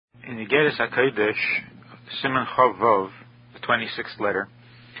Igeres HaKodesh, Siman Chav Vov, the 26th letter,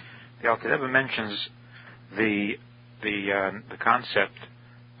 the Alter Rebbe mentions the concept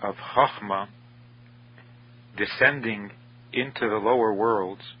of Chachma descending into the lower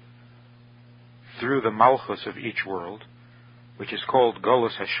worlds through the Malchus of each world, which is called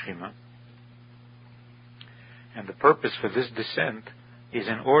Golus HaShchina. And the purpose for this descent is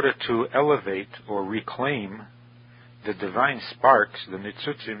in order to elevate or reclaim the divine sparks, the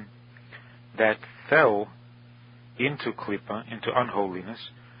nitzutzim, that fell into Klippa, into unholiness,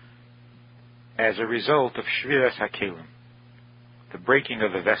 as a result of Shviras HaKelim, the breaking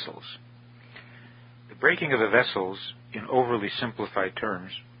of the vessels. The breaking of the vessels, in overly simplified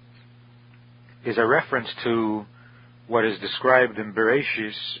terms, is a reference to what is described in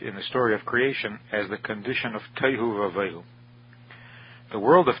Bereshis, in the story of creation, as the condition of Tohu Vavohu. The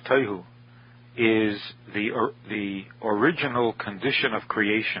world of Tohu is the original condition of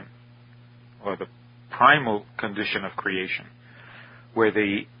creation, or the primal condition of creation, where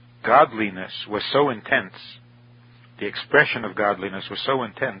the godliness was so intense, the expression of godliness was so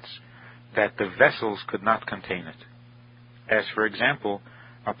intense, that the vessels could not contain it. As, for example,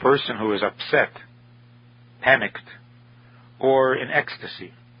 a person who is upset, panicked, or in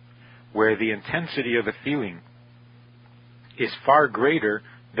ecstasy, where the intensity of the feeling is far greater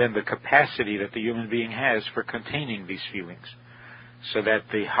than the capacity that the human being has for containing these feelings, so that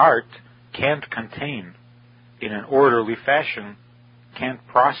the heart can't contain, in an orderly fashion, can't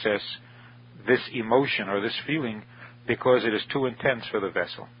process this emotion or this feeling because it is too intense for the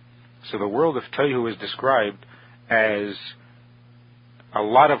vessel. So the world of Tohu is described as a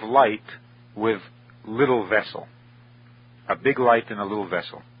lot of light with little vessel, a big light in a little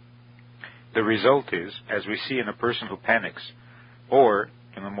vessel. The result is, as we see in a person who panics, or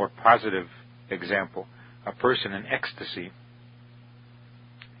in a more positive example, a person in ecstasy,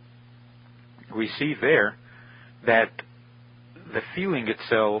 we see there that the feeling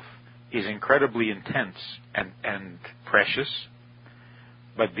itself is incredibly intense and precious,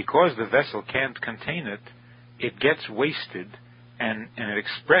 but because the vessel can't contain it, it gets wasted and it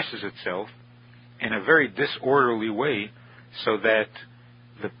expresses itself in a very disorderly way, so that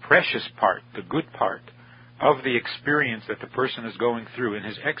the precious part, the good part of the experience that the person is going through in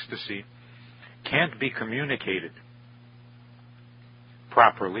his ecstasy can't be communicated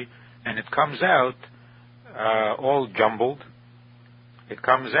properly, and it comes out all jumbled, it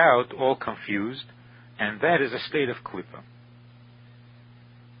comes out all confused, and that is a state of klippa.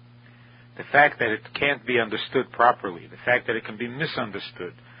 The fact that it can't be understood properly, the fact that it can be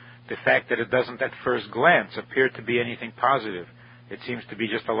misunderstood, the fact that it doesn't at first glance appear to be anything positive, it seems to be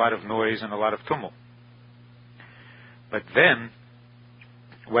just a lot of noise and a lot of tumult. But then,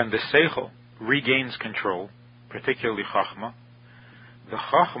 when the seichel regains control, particularly chachma, the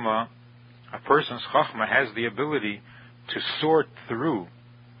chachma, a person's chachma, has the ability to sort through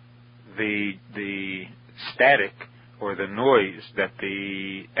the static or the noise that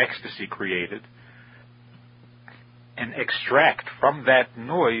the ecstasy created, and extract from that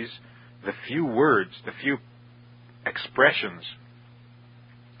noise the few words, the few expressions,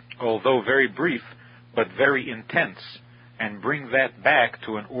 although very brief, but very intense, and bring that back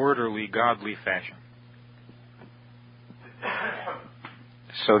to an orderly, godly fashion.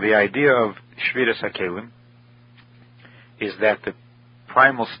 So the idea of Shviras HaKelim is that the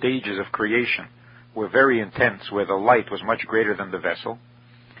primal stages of creation were very intense, where the light was much greater than the vessel,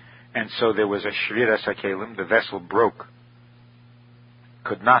 and so there was a Shviras HaKelim, the vessel broke,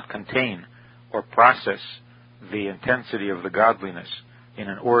 could not contain or process the intensity of the godliness in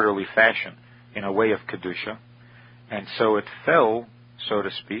an orderly fashion, in a way of Kedusha, and so it fell, so to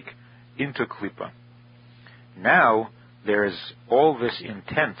speak, into Klippa. Now there is all this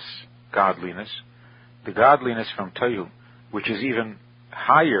intense godliness, the godliness from Tohu, which is even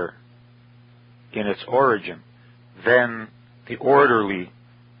higher in its origin than the orderly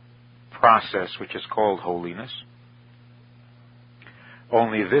process which is called holiness.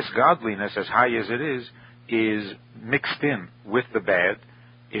 Only this godliness, as high as it is mixed in with the bad,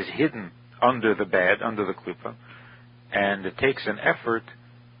 is hidden under the bad, under the klippa, and it takes an effort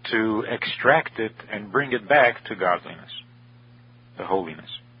to extract it and bring it back to godliness, the holiness.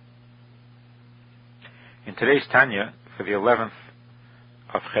 In today's Tanya, for the 11th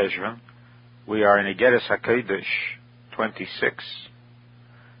of Cheshvan, we are in Igeres HaKodesh 26,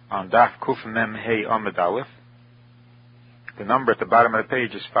 on Daf Kuf Mem Hey Amud Aleph. The number at the bottom of the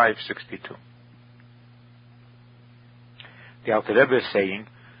page is 562. The Alter Rebbe is saying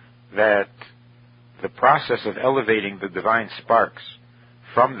that the process of elevating the divine sparks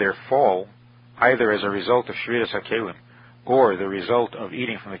from their fall, either as a result of Shviras HaKelim or the result of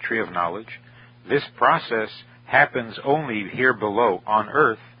eating from the tree of knowledge, this process happens only here below, on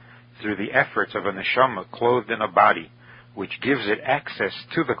earth, through the efforts of a neshama clothed in a body, which gives it access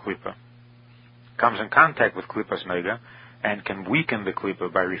to the klipa, comes in contact with klipas nega, and can weaken the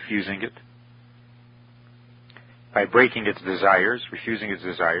klipa by refusing it, by breaking its desires, refusing its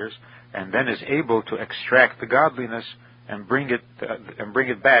desires, and then is able to extract the godliness and bring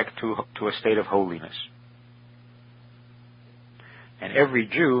it back to a state of holiness. And every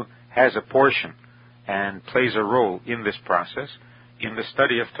Jew has a portion and plays a role in this process, in the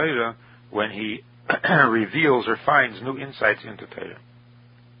study of Torah, when he reveals or finds new insights into Torah.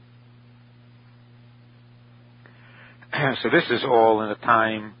 So this is all in a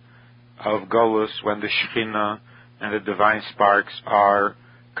time of Golus, when the Shekhinah and the divine sparks are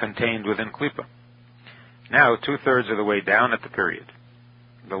contained within Klippa. Now, 2/3 of the way down at the period,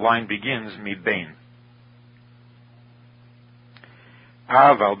 the line begins Mibein.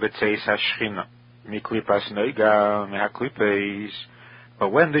 Aval b'tzeis hashchina miklipas neiga mehaklipes. But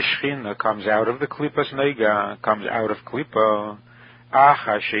when the Shekhinah comes out of the klipas neiga, comes out of Klippa,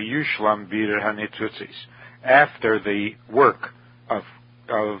 acha sheyushlam bir hanitzutzis, after the work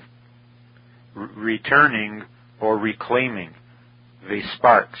of returning or reclaiming the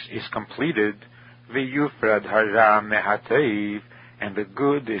sparks is completed, v'yufrad hara mehateiv, and the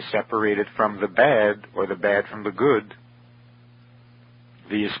good is separated from the bad, or the bad from the good,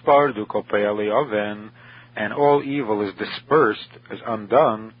 v'yispardu kopei oven, and all evil is dispersed, is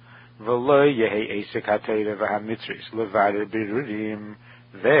undone, v'lo yehi esek haTorah v'hamitzvos levad birurim,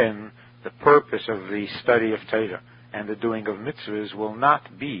 then the purpose of the study of Torah and the doing of mitzvahs will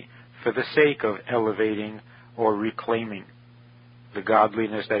not be for the sake of elevating or reclaiming the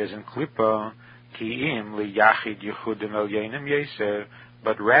godliness that is in Klippa, ki'im liyachid yichudim el yenim yeser,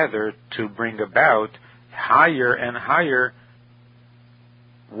 but rather to bring about higher and higher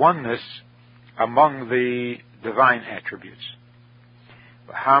oneness among the divine attributes.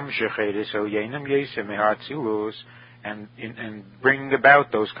 And bring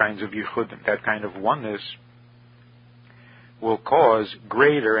about those kinds of yichudim, that kind of oneness, will cause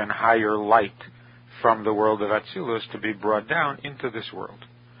greater and higher light from the world of Atzilus to be brought down into this world.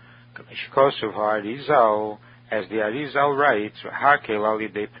 As the Arizal writes,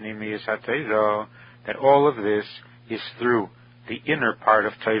 that all of this is through the inner part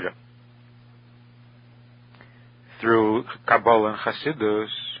of Torah, through Kabbalah and Chassidus,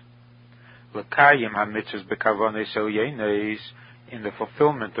 l'kayim ha-mitzvahs b'kavones el yenes, in the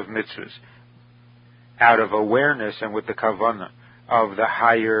fulfillment of mitzvahs, out of awareness and with the kavanah of the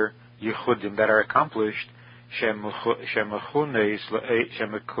higher yichudim that are accomplished, shemechuvanes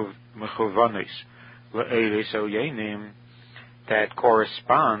le'eres el yenim, that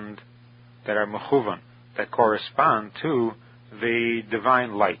correspond, that are mechuvan, that correspond to the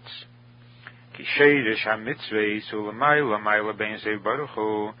divine lights. Kisheirish ha-mitzvahs u'lamayla mayla ben zev baruch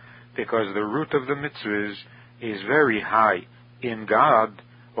hu, because the root of the mitzvahs is very high in God,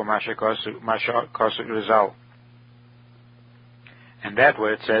 or Masha Rizal. And that's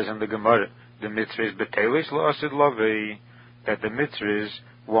what it says in the Gemara, the mitzvahs betelis la'asid lavei, that the mitzvahs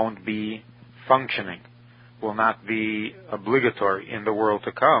won't be functioning, will not be obligatory in the world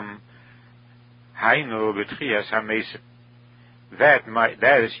to come. Hainu b'tchiyas hamesim.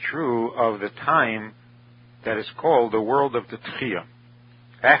 That is true of the time that is called the world of the Tchiyah,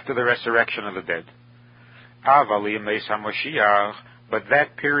 after the resurrection of the dead. Avali Meis HaMashiach, but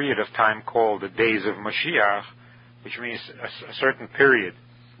that period of time called the days of Mashiach, which means a certain period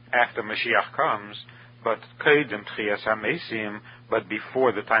after Mashiach comes, but Kedim Tchias HaMesim, but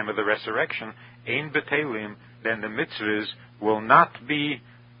before the time of the resurrection, Ein Betelim, then the mitzvahs will not be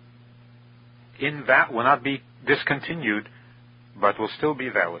discontinued, but will still be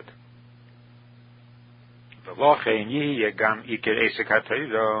valid. So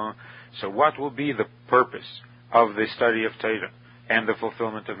what will be the purpose of the study of Torah and the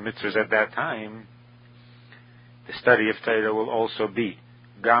fulfillment of mitzvahs at that time? The study of Torah will also be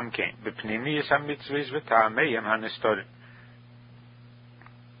Gamkein b'pnimiyas ha-mitzvahs v'ta'ameyim ha-nestorim.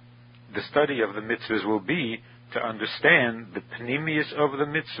 The study of the mitzvahs will be to understand the pnimiyas of the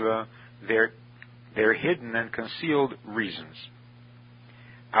mitzvah, their hidden and concealed reasons.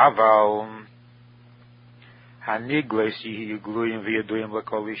 Aval hanigles yihiyu gluyim v'yaduim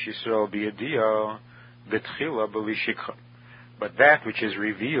l'kol ish Yisrael b'yadiya b'tchila b'lishikcha. But that which is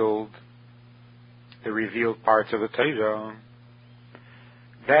revealed, the revealed parts of the Torah,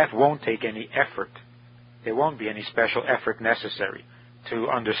 that won't take any effort. There won't be any special effort necessary to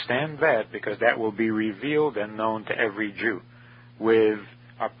understand that, because that will be revealed and known to every Jew with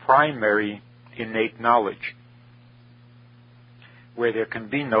a primary innate knowledge. where there can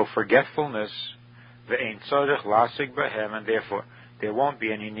be no forgetfulness, ve'ein tzorech lasik b'hem, and therefore there won't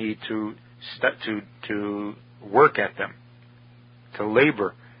be any need to work at them, to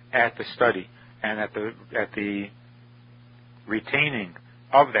labor at the study and at the retaining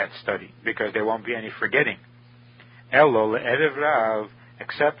of that study, because there won't be any forgetting. Elo le'erev rav,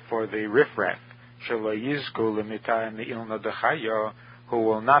 except for the riffraff, shelo yizku l'mitayim le'ilna dechaya, who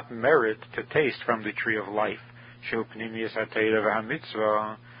will not merit to taste from the tree of life, shel pnimiyas ha'teira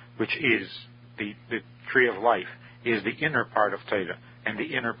v'hamitzvah, which is the tree of life, is the inner part of Torah and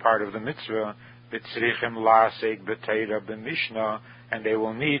the inner part of the mitzvah. B'tzrichim la'asek b'Torah b'Mishnah, and they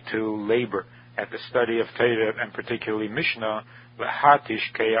will need to labor at the study of Torah and particularly Mishnah,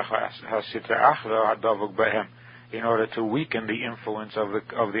 v'hatish keach ha'sitra achra ha'davuk b'hem, in order to weaken the influence of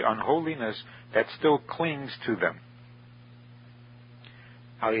the unholiness that still clings to them.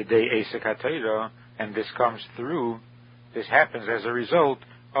 Al yedei esek ha'Torah, and this happens as a result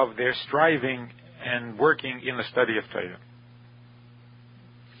of their striving and working in the study of Torah.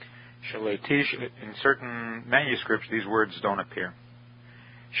 In certain manuscripts, these words don't appear.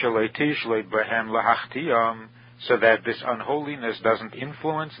 So that this unholiness doesn't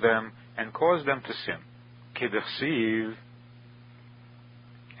influence them and cause them to sin.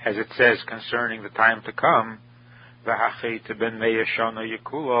 As it says concerning the time to come, that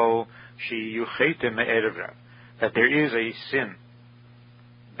there is a sin,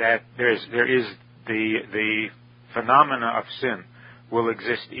 that there is the phenomena of sin will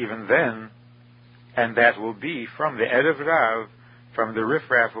exist even then, and that will be from the Erev Rav, from the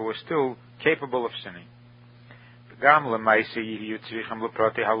riffraff who was still capable of sinning.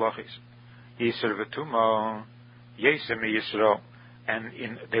 And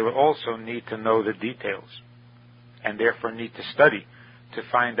they will also need to know the details, and therefore need to study to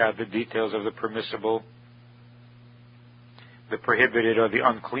find out the details of the permissible, the prohibited, or the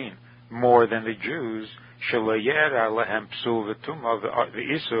unclean, more than the Jews,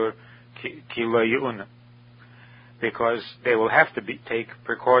 because they will have to take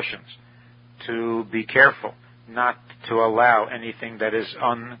precautions to be careful not to allow anything that is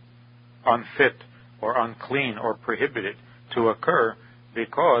unfit or unclean or prohibited to occur,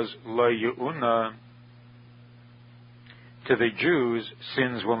 because lo yu'una, to the Jews,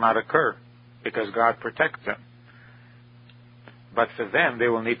 sins will not occur because God protects them. But for them,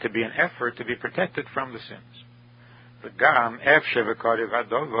 there will need to be an effort to be protected from the sins. V'gam efshe v'kariv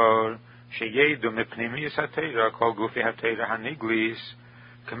hadovar sheyedu mepnimiyus haTorah kol gufi haTorah haniglis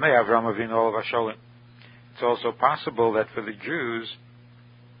k'mei Avram Avinu olav hasholim. It's also possible that for the Jews,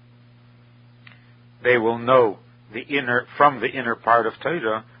 they will know from the inner part of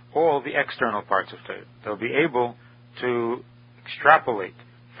Torah all the external parts of Torah. They'll be able to extrapolate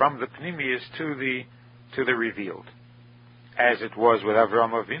from the pnimiyus to the revealed, as it was with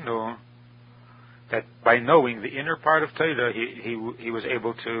Avram Avinu, that by knowing the inner part of Torah, he was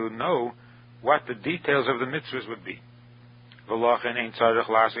able to know what the details of the mitzvahs would be. And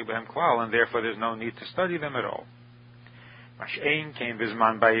therefore there's no need to study them at all.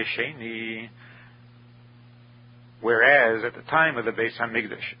 Whereas at the time of the Beis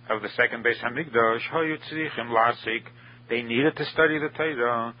Hamikdash, of the second Beis Hamikdash, they needed to study the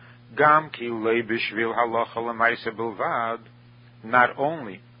Torah, not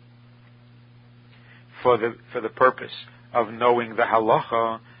only for the purpose of knowing the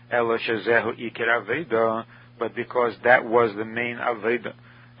halacha, but because that was the main aveda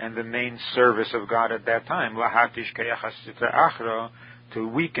and the main service of God at that time, to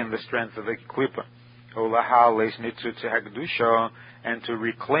weaken the strength of the klipa, and to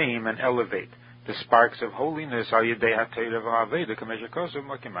reclaim and elevate the sparks of holiness.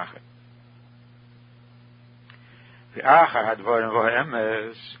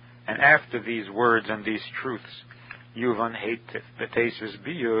 And after these words and these truths, Yuvan Heitif, the Tesis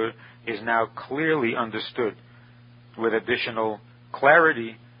Biur, is now clearly understood with additional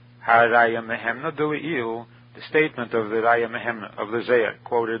clarity. Haraya Mehemna Deli'il, the statement of the Raya Mehemna of the Zayah,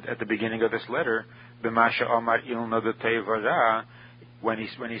 quoted at the beginning of this letter, B'masha Omar Ilna de Tevara, when he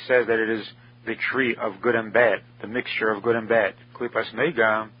says that it is the tree of good and bad, the mixture of good and bad, Klipas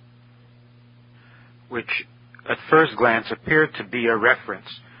Mega, which at first glance appeared to be a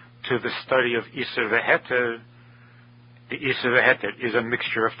reference to the study of Isser Veheter. The Isser Veheter is a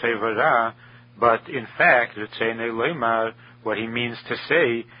mixture of Tevara, but in fact, what he means to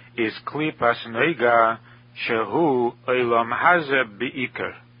say is Klipas Mega Shehu Eilam Haze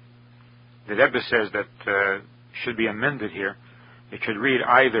Be'ikr. The Rebbe says that should be amended here. It should read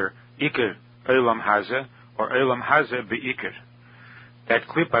either Ikr Eilam Haze or Eilam Haze Be'ikr. That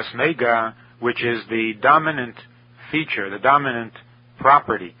Klipas Mega, which is the dominant feature, the dominant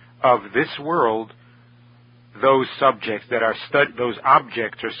property of this world, those subjects that are those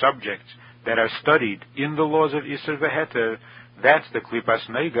objects or subjects that are studied in the laws of Isser v'Heter, that's the Klipas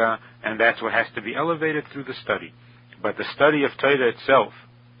Nega, and that's what has to be elevated through the study. But the study of Torah itself,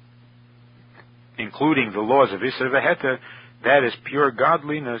 including the laws of Isser v'Heter, that is pure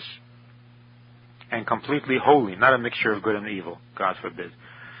godliness and completely holy, not a mixture of good and evil, God forbid.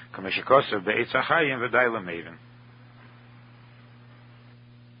 In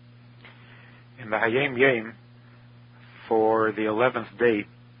the Hayom Yom, for the 11th day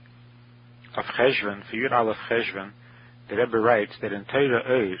of Cheshvan, for Yud Aleph Cheshvan, the Rebbe writes that in Torah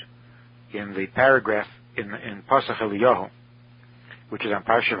Eir, in the paragraph in Pasach Eliyahu, which is on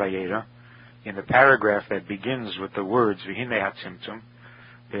Parsha Vayera, in the paragraph that begins with the words V'hinei hatzimtzum,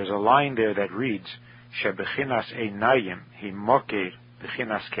 there's a line there that reads Shebechinas einayim himoker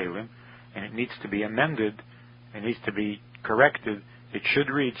bechinas kelim, and it needs to be amended, it needs to be corrected. It should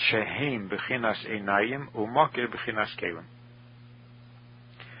read Shehem bechinas einayim umoker bechinas kelim.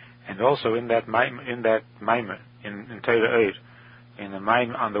 And also in that maim, in Torah Eir, in the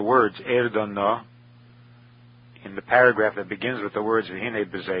maim on the words Erdona, in the paragraph that begins with the words V'hinei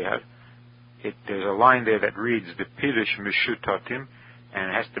bezehar, there's a line there that reads the Pirush Mishutatim,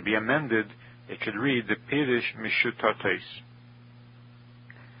 and it has to be amended. It should read the Pirush Mishutatis.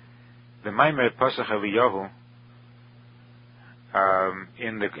 The Maimer Pasach Eliyahu,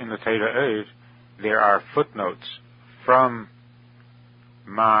 in the Torah Eir, there are footnotes from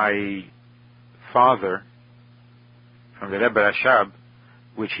my father, from the Rebbe Rashab,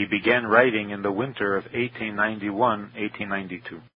 which he began writing in the winter of 1891-1892.